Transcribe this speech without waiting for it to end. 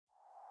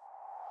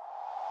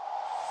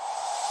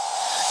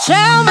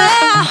Tell me,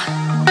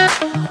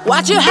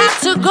 why'd you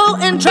have to go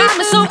and drive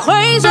me so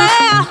crazy?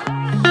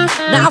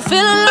 Now I'm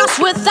feeling lost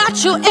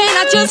without you, and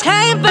I just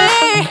can't be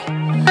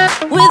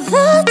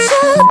without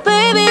you,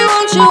 baby.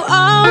 Want you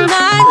all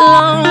night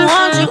long,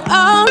 want you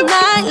all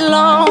night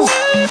long.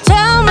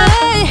 Tell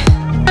me,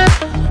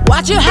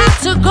 why'd you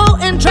have to go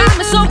and drive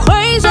me so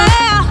crazy?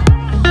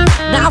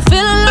 Now I'm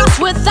feeling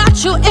lost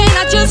without you, and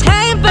I just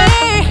can't be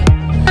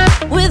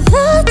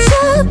without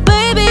you,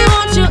 baby.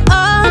 Want you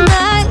all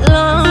night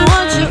long,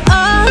 want you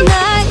all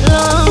night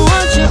long,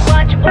 want you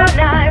all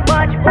night,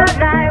 want you all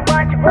night,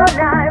 want you all night, want you all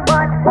night, want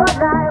you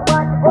all night,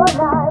 want you all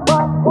night, want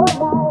you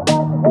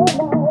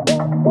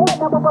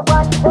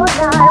all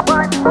night,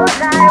 want you all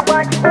night,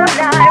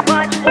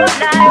 want you all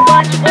night, want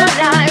you all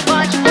night,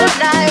 want you all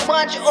night,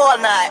 want you all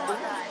night.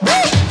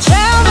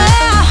 Tell me,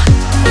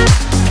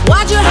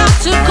 why'd you have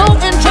to go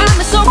and drive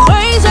me so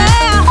crazy?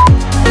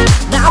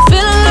 Now I'm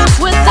feeling lost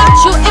without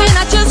you, and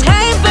I just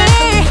can't be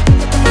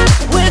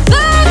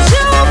without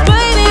you,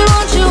 baby.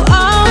 Want you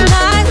all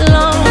night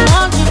long,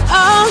 want you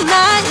all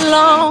night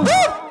long.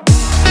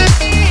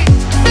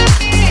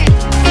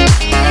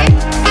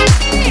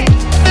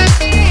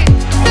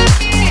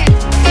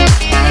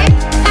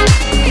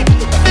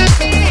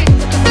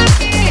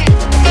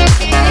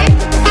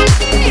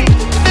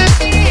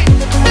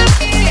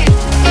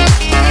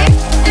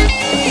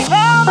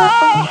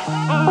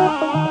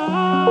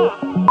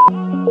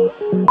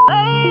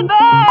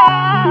 Baby,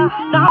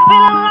 now I'm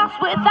feeling lost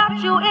without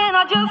you, and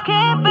I just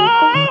can't be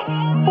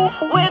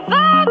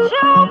without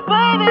you,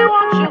 baby.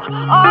 Want you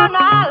all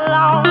night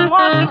long,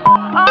 want you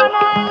all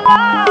night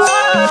long.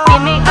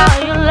 Give me all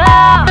your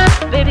love,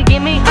 baby.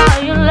 Give me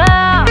all your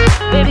love,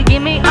 baby.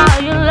 Give me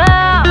all your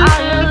love,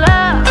 all your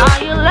love, all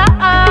your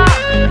love.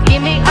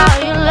 Give me all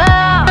your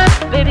love,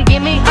 baby.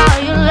 Give me all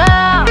your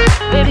love,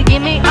 baby.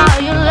 Give me all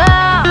your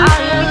love,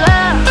 all your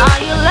love, all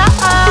your love.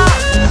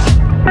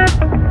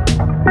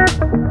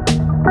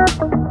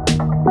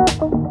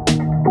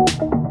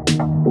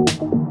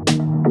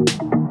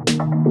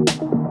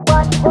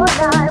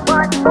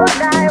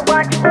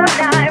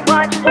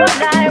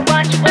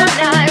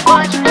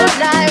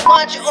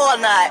 Want you all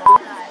night.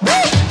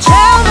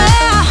 Tell me,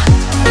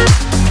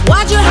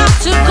 why'd you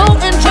have to go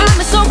and drive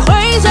me so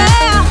crazy?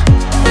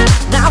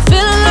 Now I'm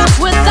feeling lost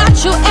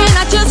without you, and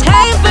I just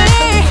can't be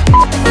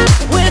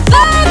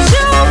without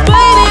you,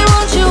 baby.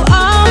 Want you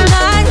all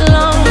night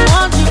long,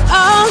 want you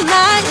all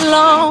night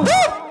long.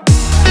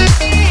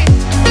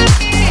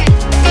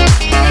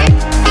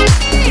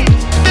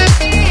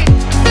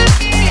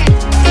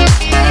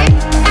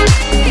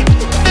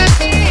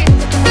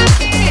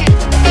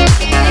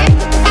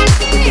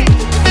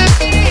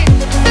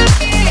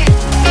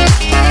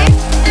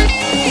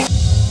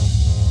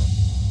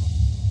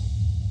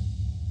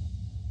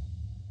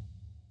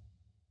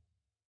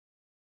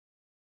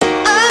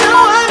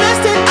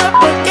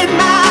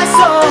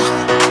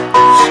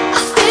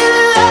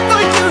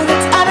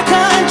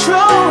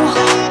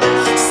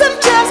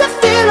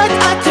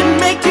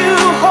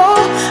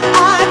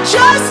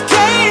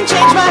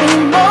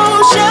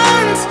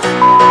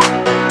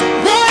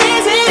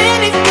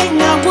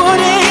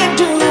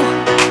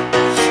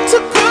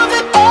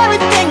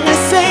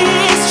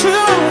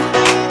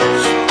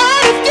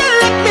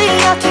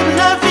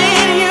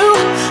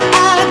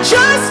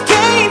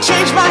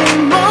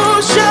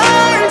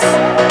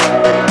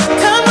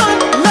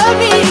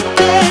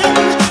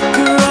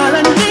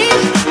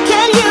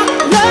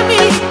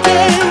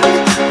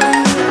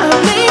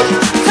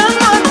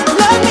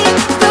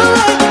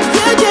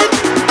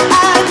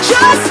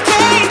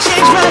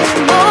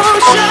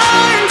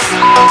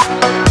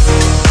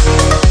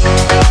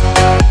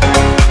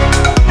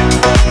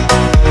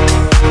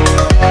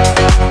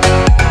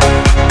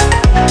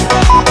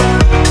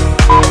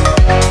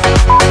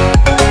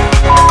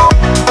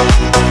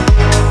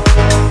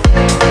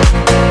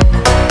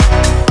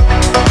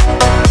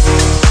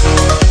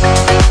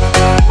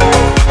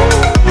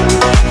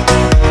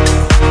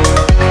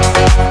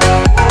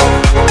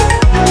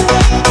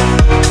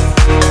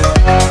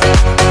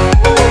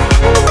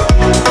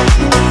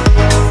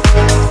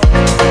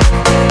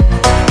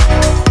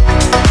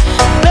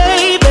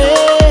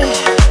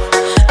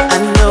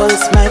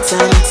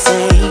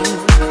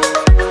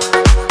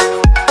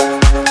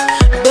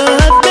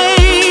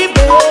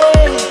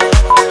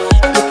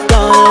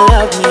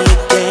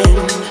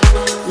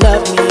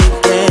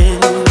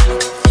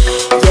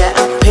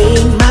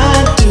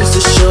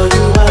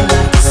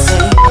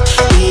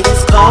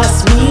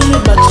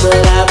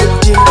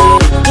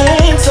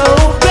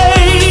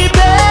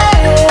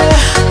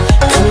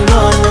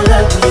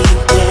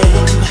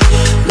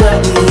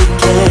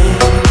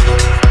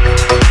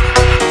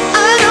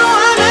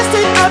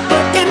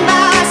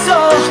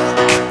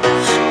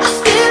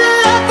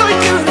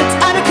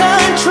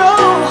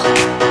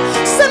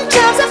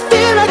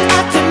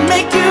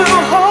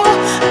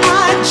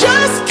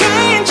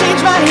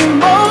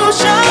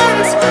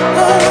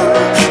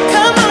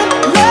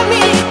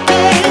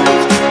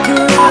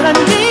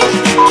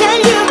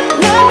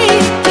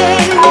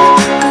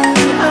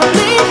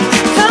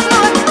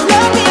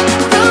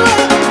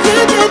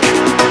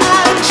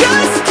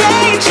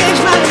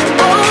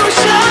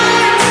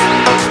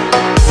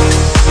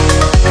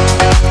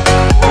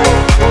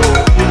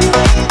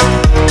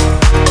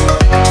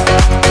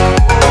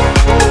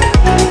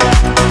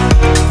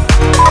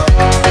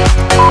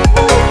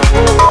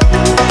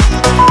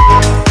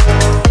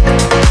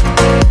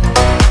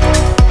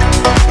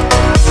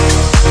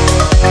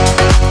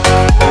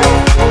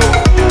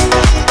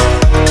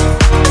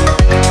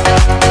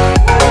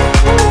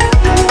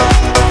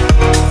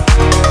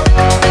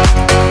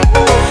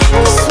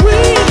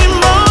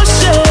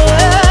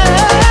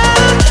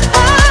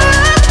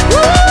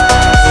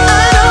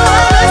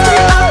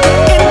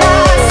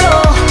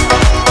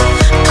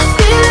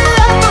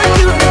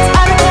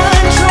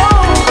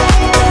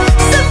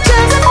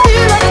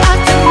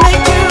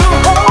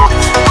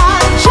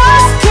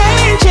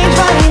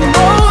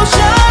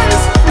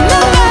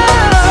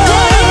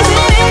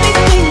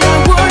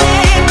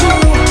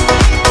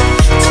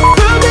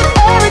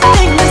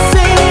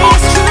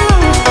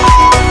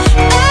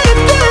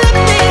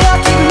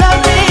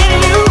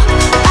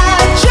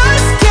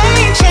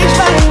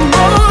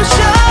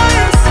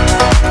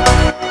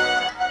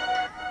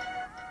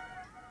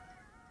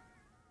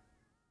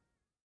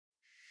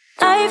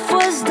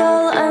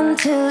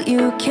 until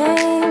you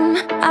came.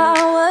 I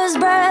was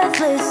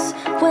breathless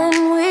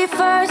when we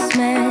first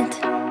met.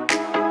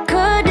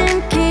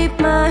 Couldn't keep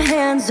my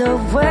hands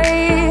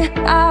away.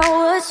 I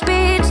was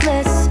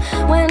speechless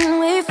when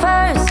we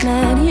first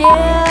met.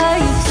 Yeah,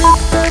 you took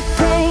the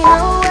pain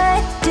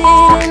away.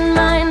 Didn't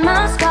mind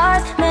my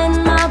scars,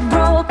 mend my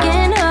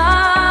broken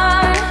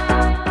heart.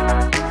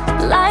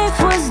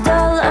 Life was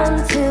dull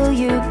until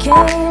you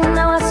came.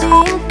 Now I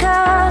see in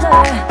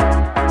color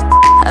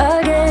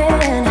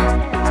again.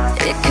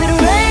 It could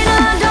rain,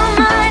 I don't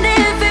mind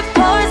if it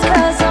pours,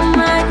 'cause I'm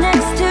right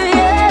next to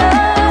you,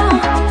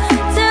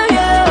 to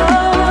you.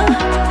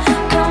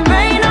 Come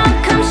rain or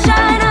come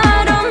shine, I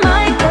don't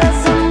mind,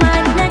 'cause I'm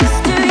right next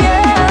to you.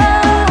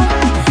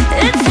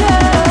 It's you,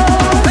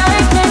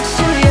 right next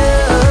to you,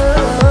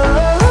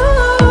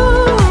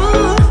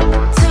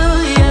 to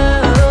you,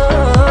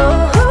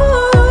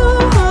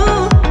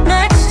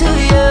 next to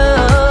you,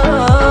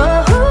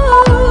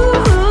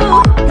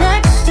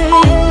 next to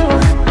you,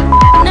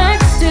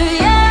 next to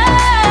you,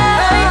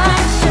 right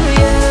next to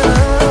you,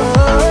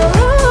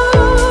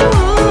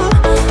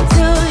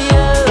 to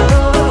you,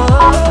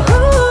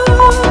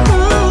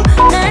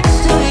 next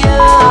to you,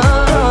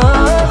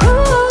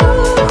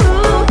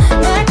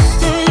 next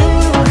to you,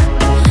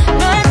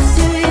 next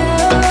to you.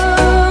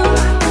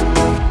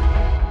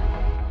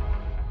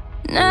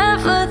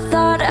 Never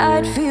thought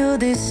I'd feel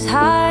this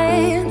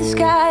high. The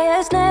sky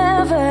has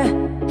never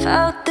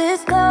felt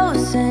this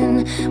close,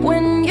 and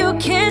when you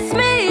kiss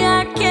me,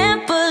 I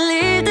can't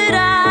believe that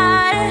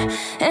I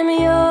am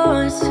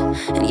yours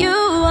and you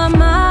are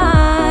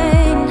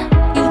mine.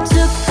 You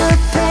took the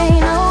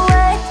pain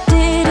away,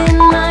 didn't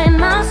mind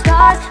my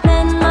scars,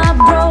 mend my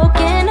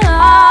broken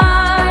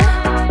heart.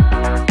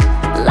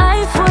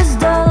 Life was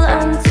dull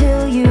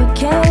until you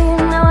came.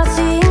 Now I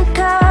see in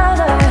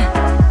color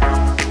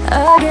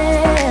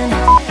again.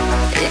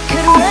 It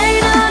could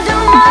rain, I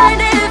don't mind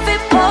if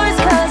it pours,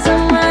 'cause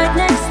I'm right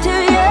next to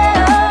you,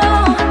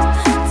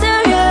 to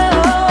you.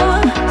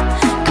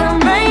 Come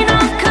rain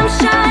or come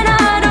shine,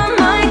 I don't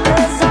mind,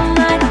 'cause I'm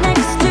right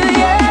next to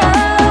you.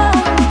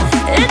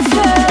 It's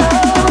you,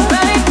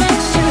 right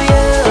next to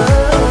you,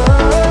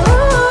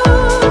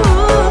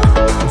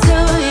 to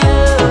you,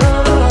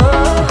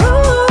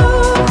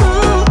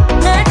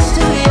 next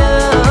to you,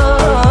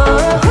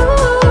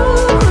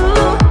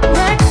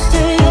 next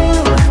to you,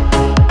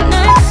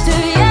 next to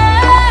you.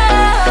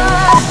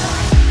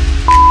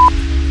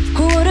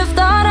 Who would have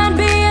thought I'd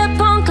be up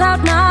on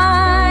cloud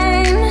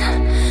nine?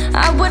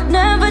 I would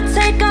never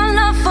take our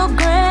love for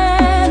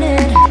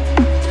granted.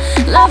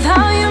 Love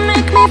how you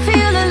make me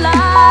feel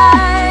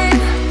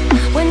alive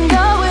when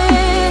you're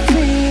with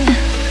me.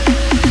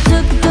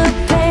 Took the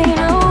pain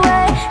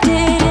away,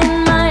 didn't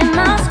mind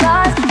my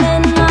scars,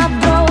 mend my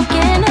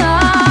broken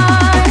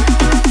heart.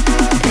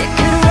 It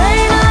could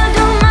rain, I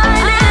don't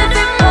mind if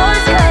it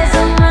pours, 'cause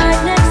I'm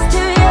right next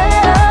to you,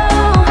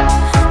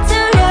 to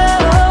you.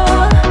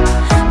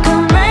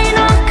 Come rain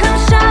or come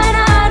shine,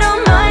 I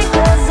don't mind,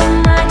 'cause I'm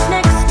right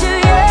next to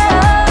you.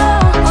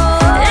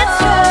 It's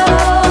you,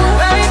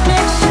 right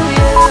next to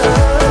you,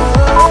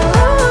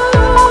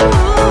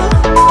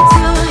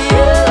 to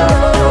you,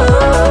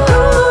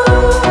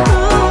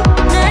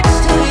 next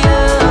to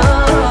you,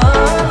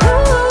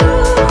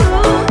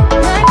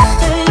 next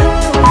to you,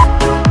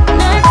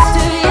 next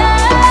to you.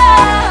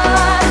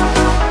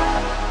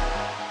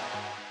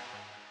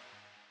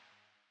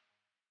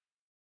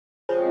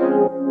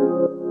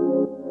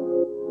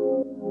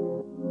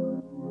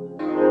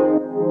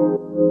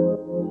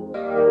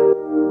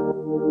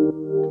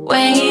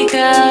 Wake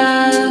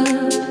up,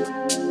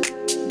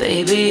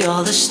 baby,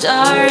 all the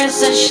stars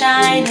are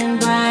shining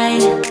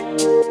bright.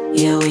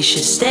 Yeah, we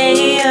should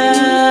stay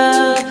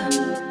up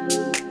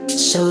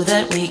so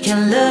that we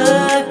can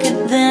look at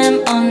them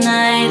all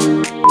night.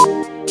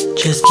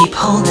 Just keep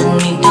holding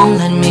me, don't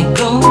let me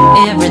go.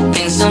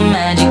 Everything's so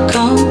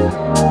magical.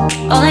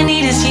 All I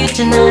need is you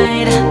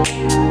tonight.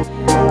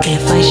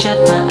 If I shut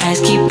my eyes,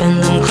 keeping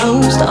them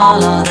closed,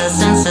 all other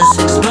senses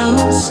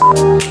explodes.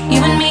 You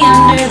and me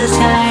under the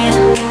sky.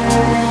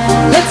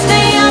 Let's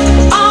stay up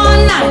all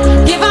night,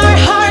 give our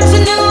hearts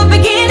a new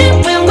beginning.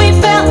 When we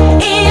fell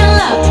in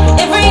love,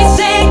 every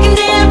second,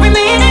 every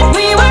minute,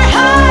 we were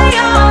high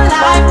on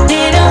life.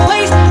 Didn't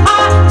waste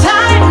our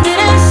time,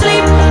 didn't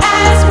sleep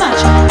as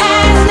much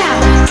as now.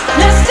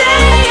 Let's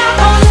stay up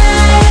all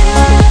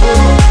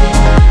night.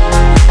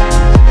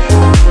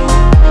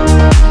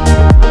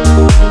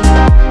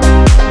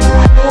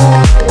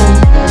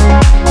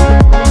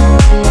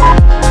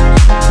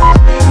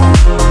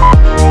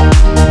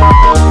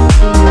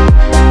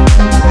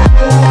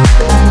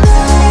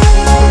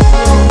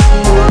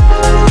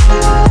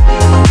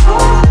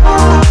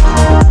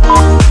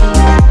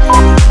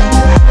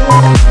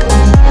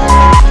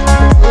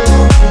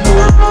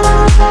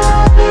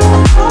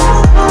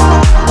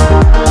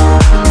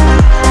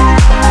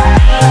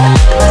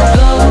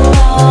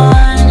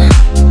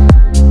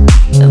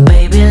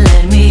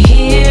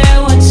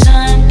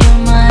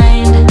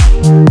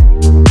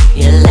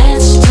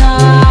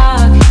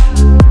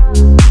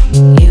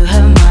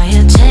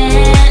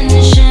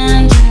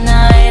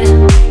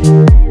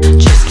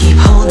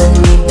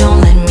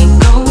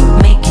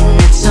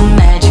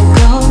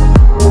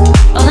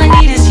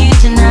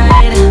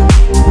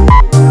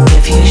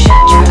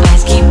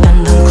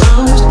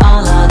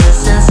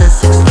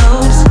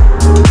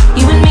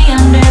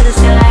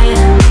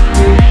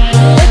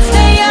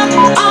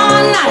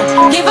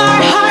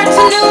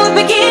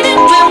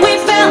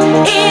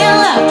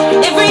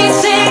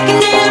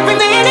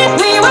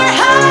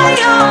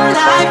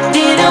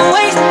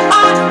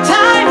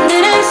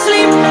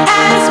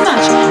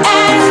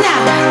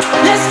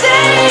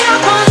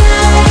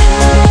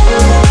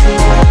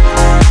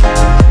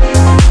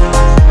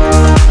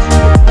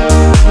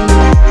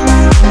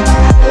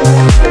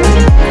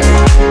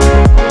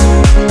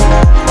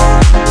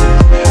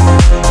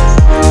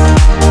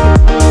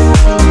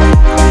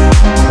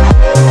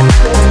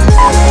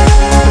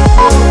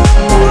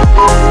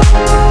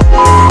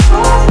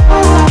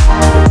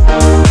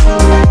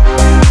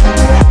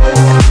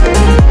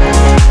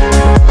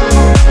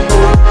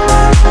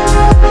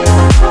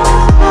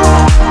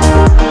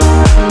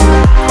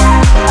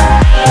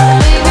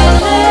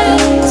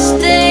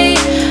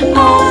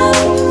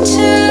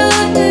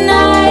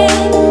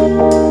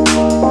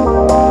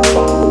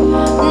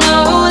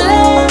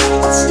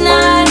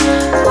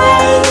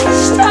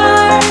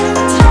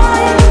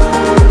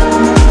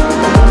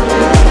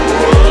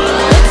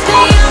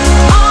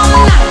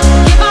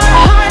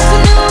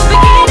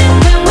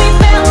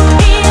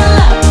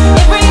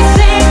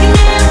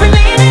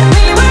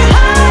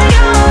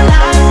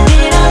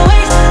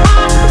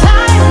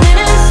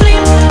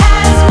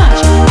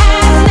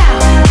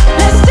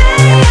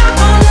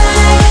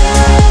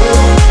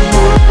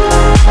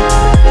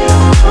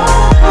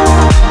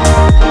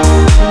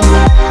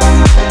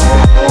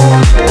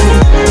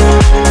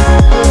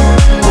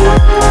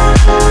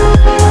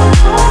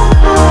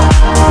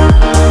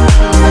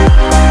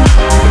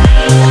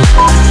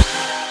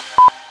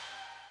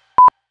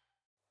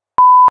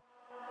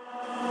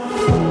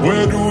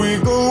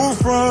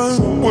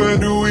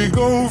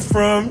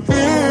 from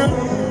here.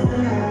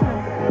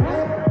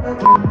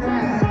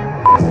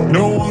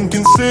 No one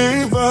can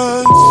save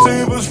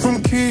us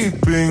from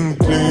keeping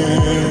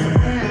clear.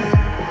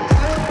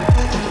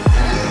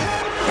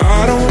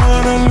 I don't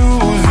wanna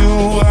lose you,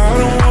 I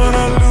don't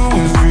wanna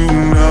lose you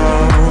now.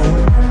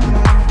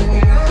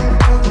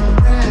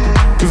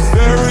 'Cause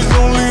there is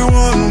only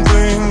one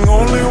thing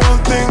on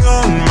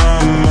my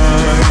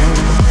mind.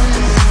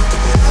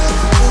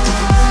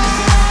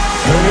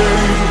 Hey,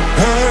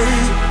 hey,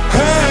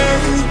 hey,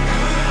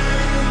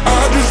 I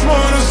just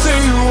wanna see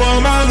you on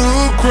my new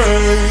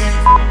grave.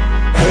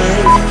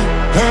 Hey,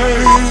 hey,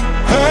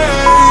 hey,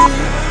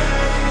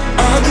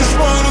 I just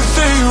wanna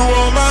see you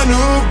on my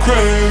new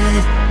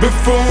grave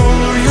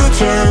before you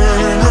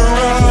turn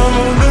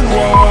around and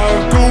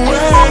walk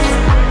away.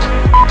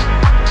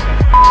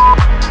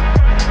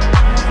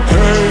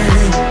 Hey,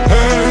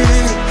 hey,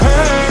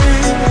 hey,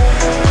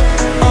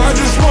 I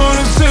just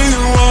wanna see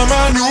you on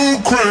my new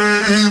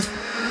grave.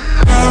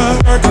 I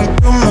can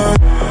do my,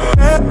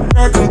 I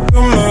can do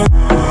my,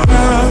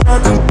 I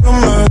can do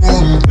my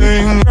own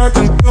thing. I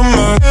can do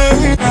my,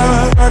 I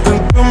can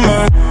do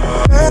my,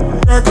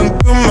 I can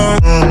do my,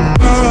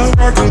 I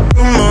can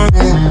do my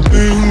own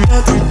thing. I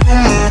can do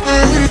my, I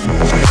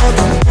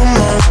can do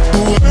my, I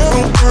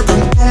can do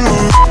my,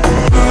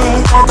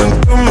 I can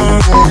do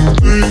my own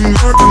thing. I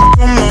can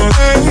do my, I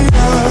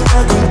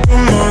can do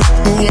my, I can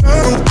do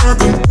my, I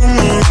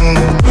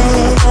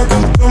can do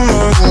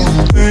my own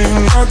thing.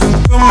 I can do my, I can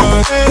do my, I can do my,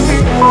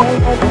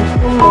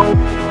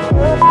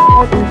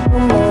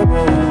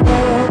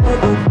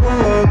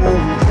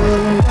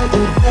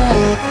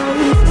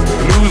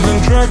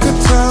 losing track of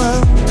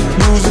time,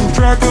 losing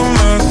track of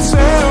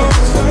myself.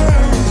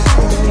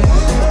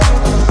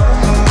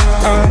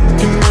 I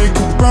can make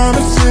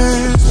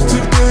promises to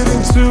get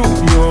into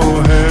your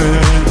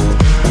head.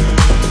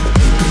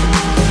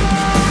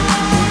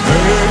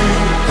 Hey,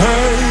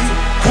 hey,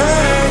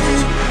 hey,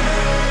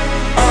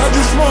 I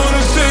just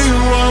wanna see you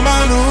on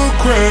my new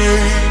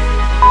grave.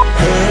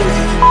 Hey,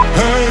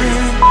 hey,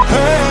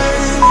 hey,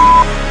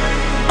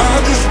 I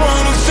just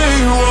wanna see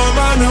you on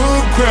my new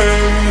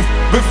grave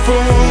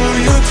before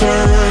you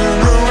turn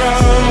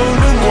around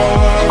and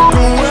walk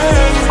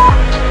away.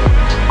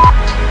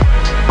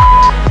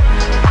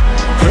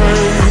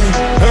 Hey,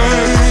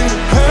 hey,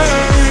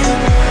 hey,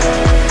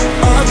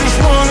 I just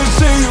wanna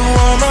see you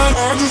on my, I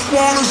just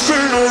wanna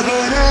see you on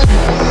my,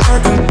 I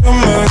can do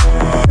my,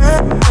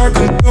 I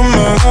can do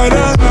my, I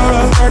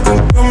can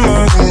do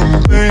my own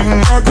thing.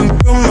 I can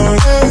do my, I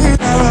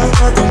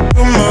can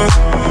do my,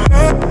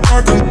 I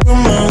can do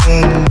my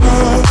own,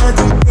 I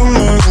can do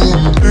my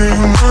own thing.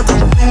 I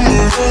can do my, I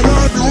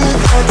do,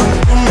 I can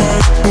do my,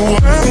 I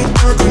can do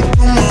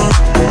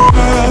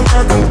my, I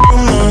can do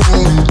my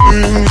own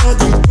thing. I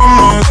can do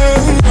my, I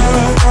can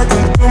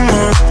do my,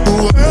 I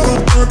can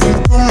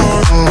do my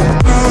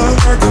own, I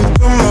can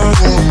do my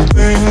own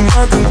thing. I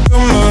can do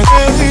my, I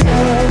can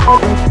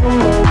do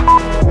my, I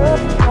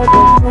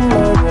can do my own,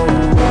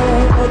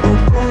 I can do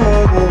my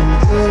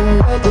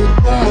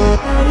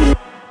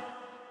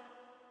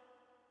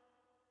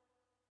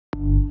own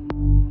thing.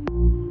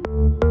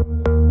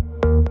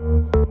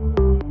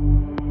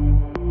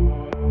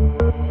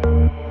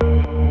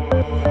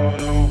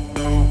 I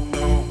can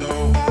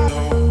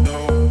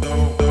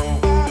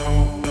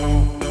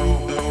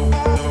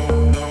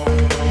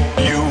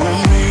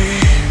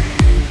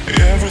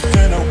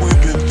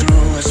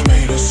do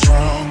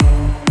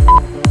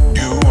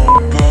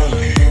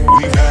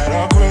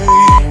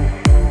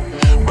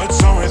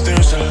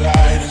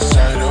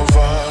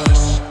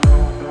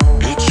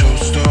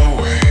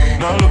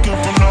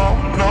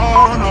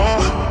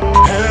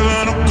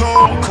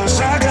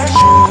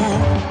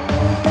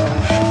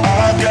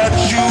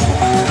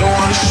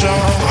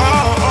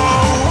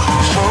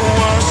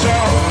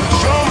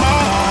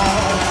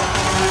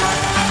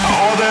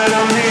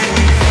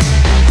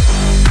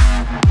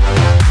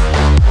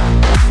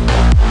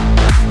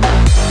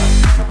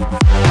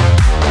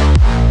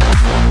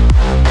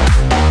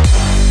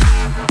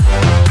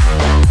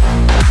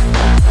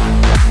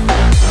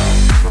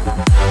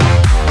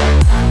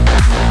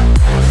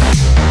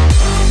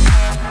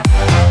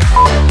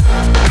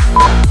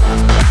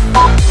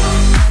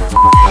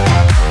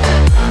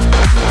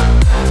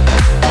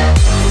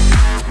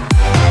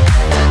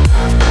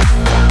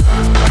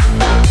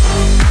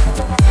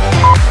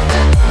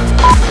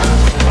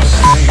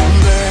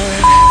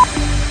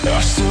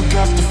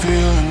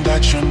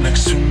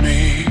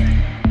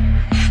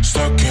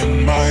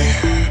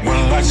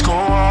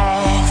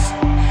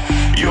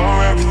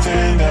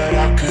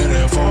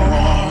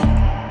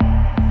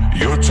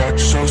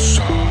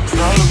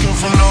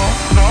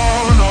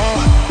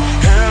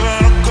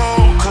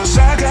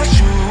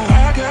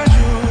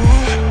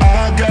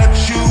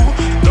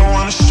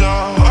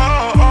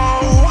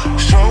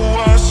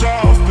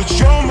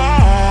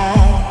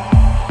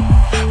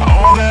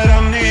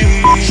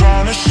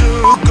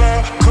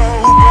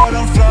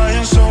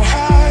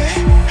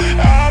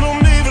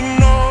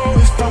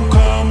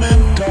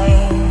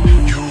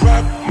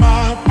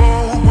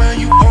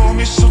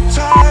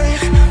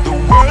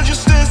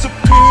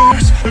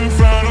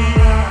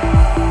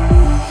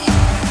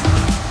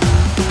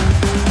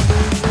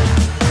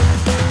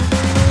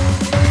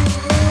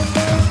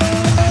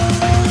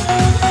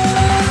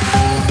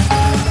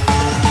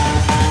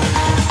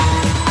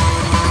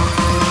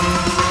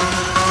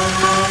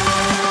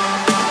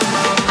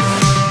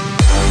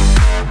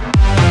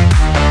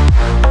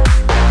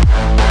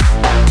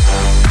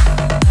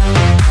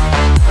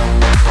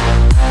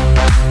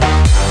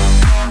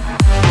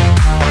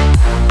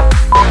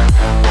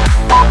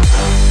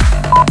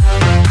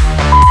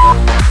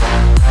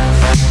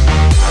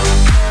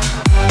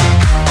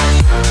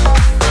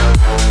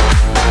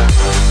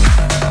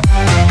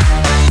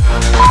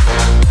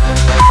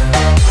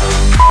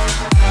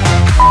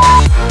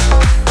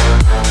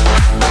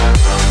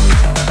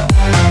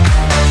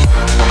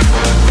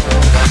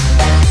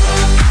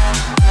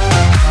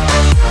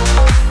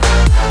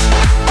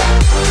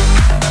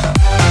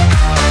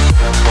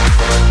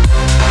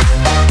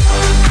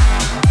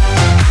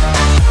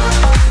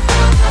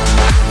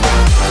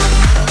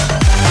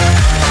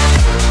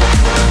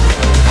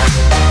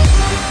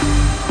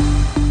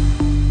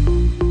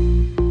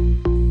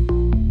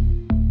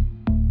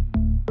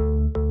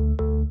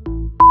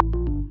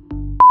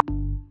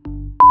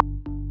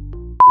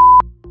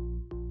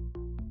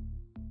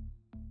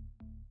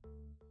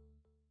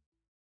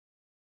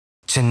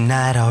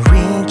Tonight I'll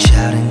reach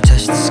out and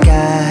touch the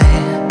sky.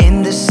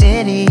 In the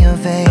city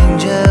of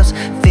angels,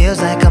 feels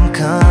like I'm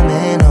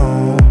coming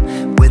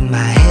home. With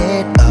my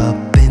head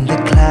up in the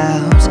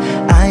clouds,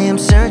 I am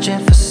searching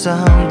for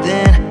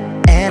something,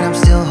 and I'm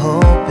still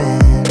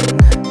hoping.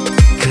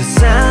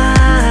 'Cause I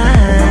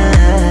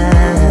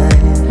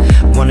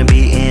wanna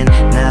be in,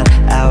 not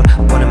out,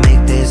 wanna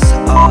make this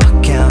all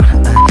count.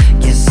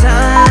 Yes, I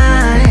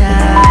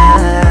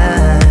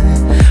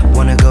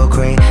wanna go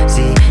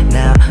crazy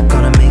now,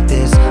 gonna make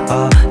this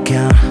all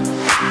count.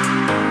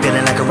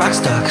 Feeling like a rock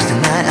star, 'cause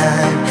tonight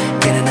I'm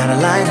getting out of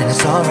line and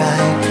it's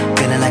alright.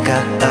 Feeling like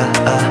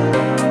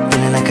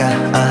feeling like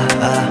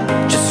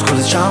just as cool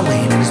as John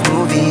Wayne in his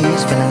movies.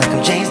 Feeling like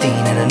I'm James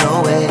Dean and I know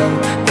it.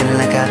 Feeling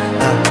like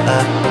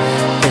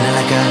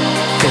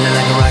feeling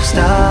like a rock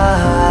star.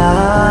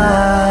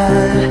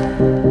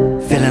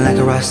 Feeling like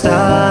a rock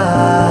star.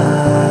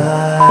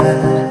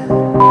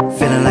 Feeling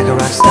like a rock star. Feeling like a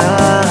rock star.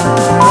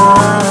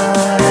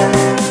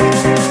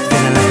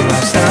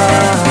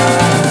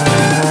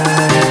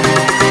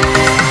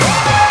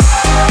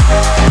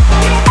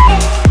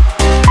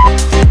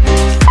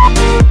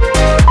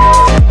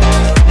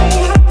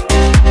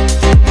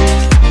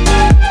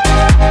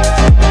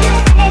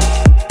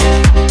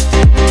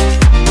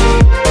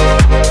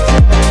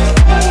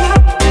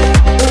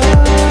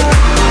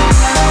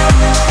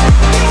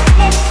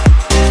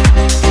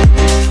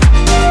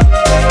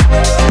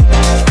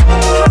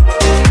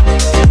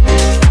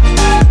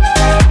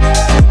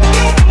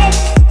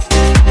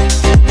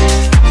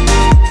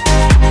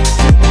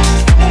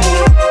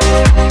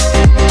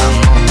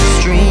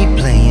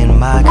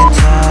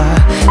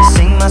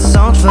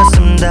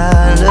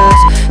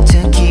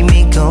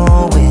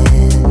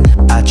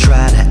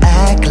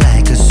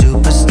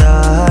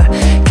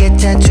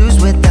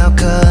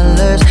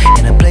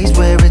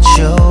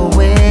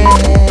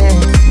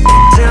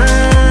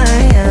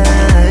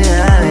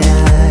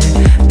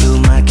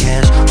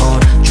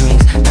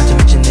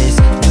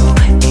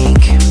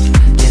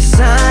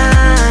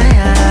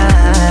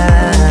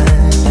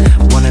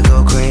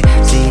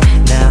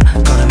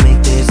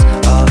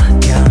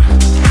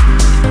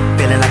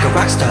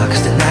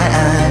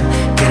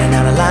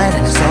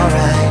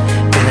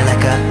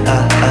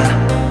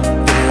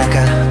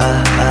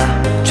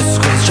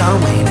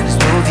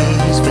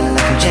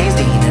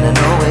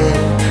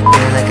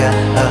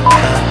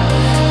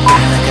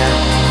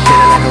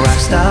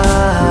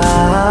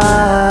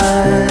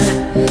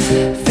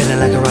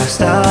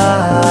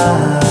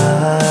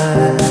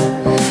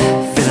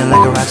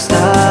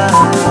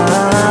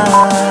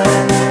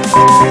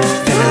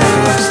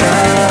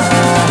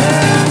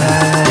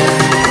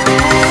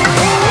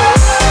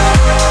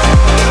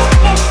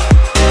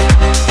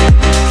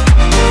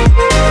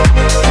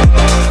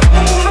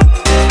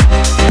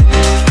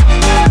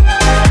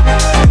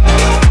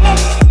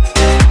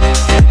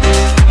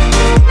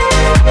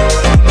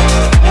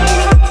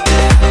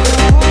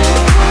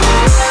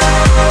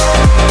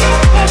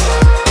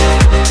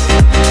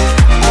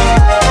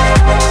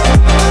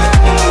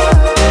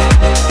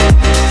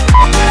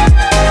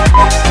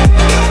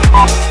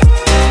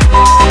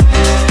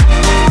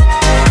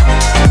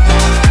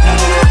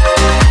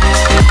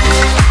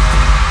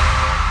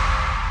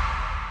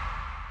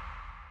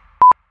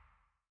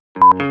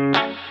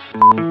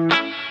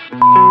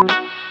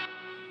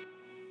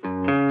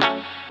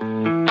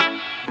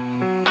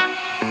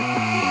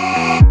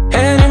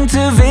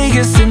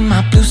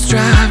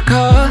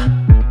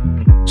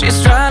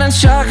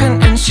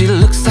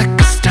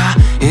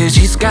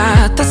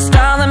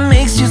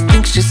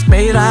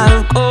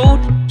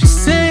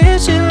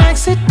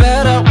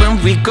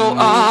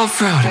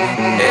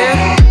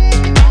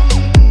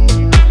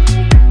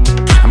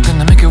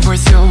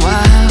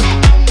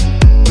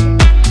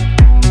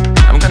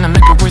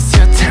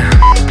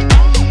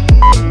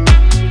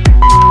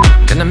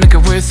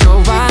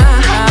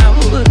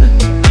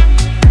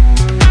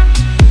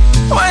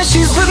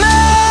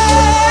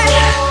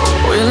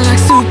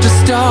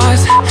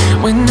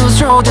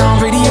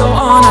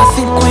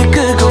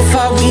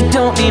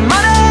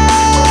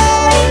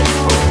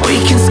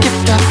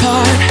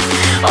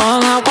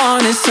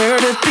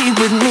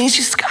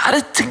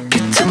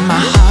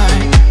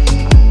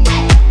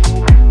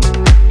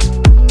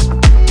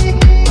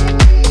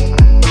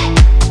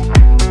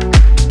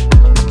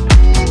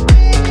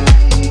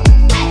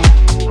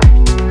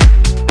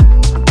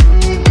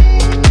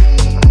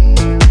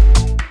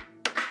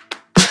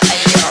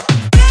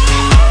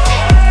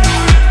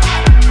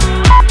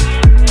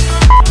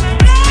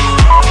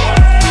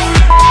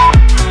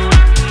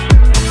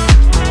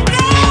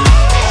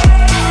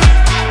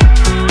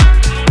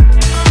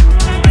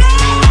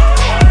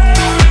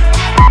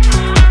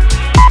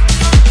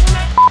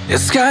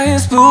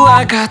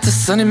 I got the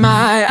sun in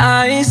my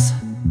eyes.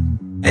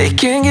 It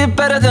can't get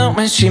better than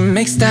when she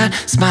makes that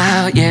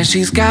smile. Yeah,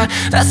 she's got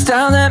that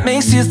style that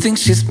makes you think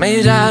she's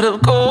made out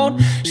of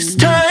gold. She's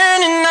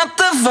turning up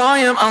the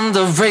volume on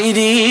the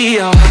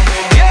radio.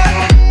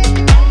 Yeah.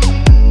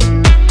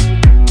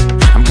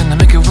 I'm gonna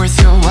make it worth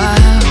your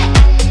while.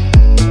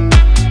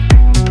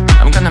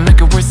 I'm gonna make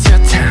it worth your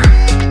time.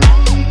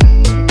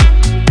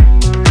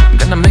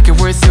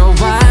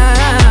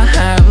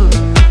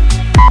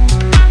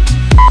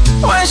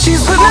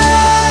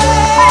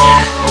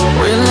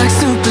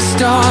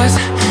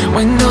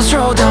 Windows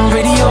roll down,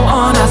 radio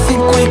on. I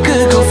think we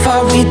could go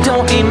far. We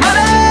don't need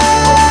money.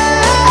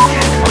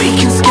 We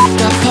can skip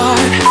that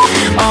part.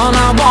 All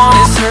I want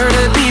is her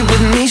to be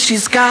with me.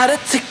 She's got a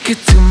ticket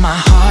to my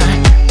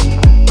heart.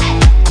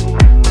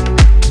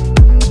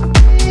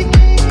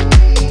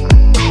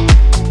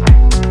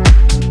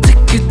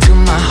 Ticket to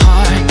my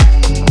heart.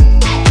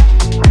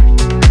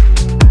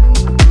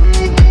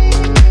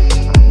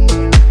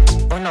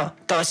 Uno,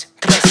 dos,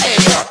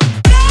 tres, yo.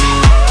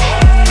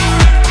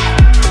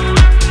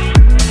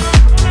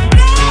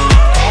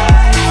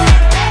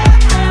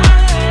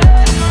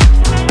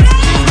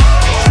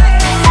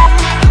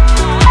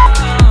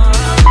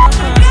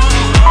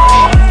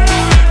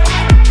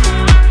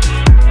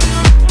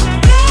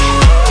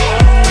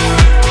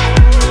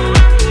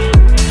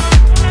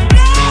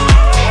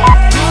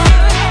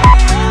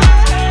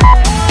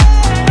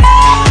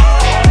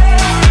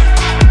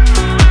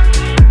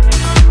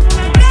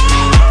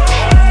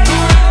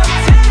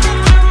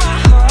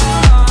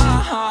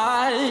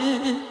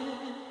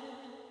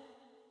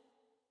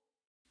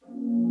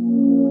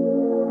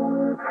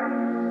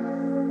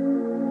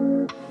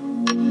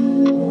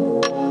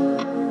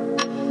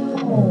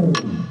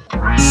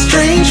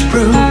 Strange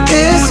brew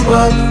is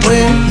what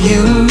we're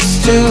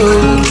used to.